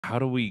how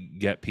do we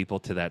get people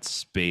to that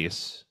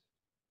space,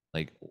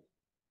 like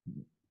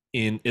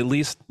in at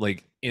least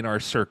like in our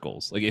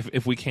circles? Like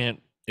if we can't,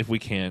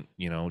 tikkun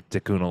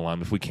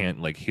olam, if we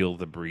can't like heal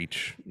the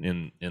breach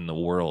in the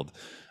world,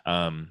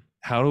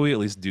 how do we at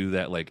least do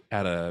that like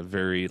at a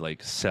very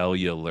like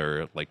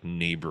cellular like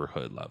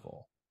neighborhood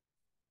level?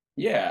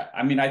 Yeah,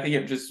 I mean, I think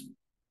it just,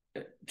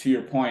 to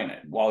your point,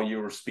 while you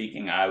were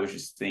speaking, I was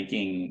just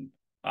thinking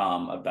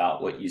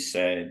about what you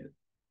said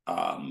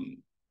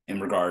in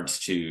regards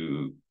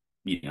to,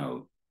 you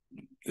know,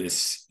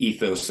 this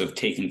ethos of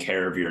taking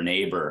care of your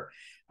neighbor.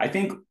 I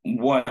think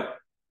what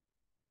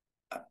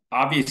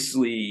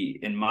obviously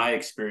in my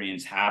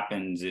experience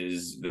happens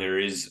is there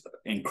is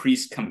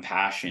increased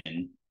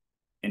compassion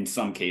in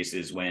some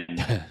cases when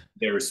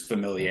there's Yeah.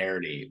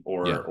 familiarity,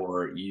 Yeah.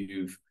 or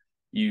you've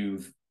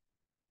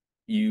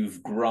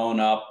you've grown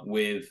up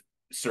with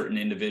certain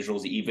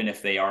individuals, even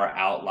if they are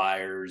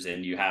outliers,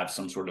 and you have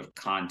some sort of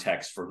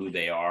context for who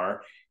they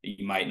are.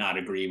 You might not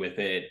agree with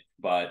it,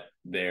 but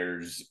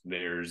there's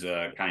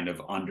a kind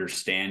of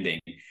understanding.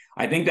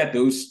 I think that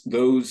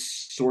those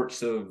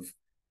sorts of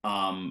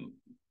um,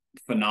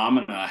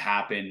 phenomena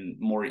happen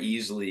more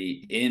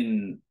easily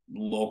in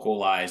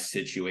localized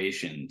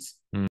situations.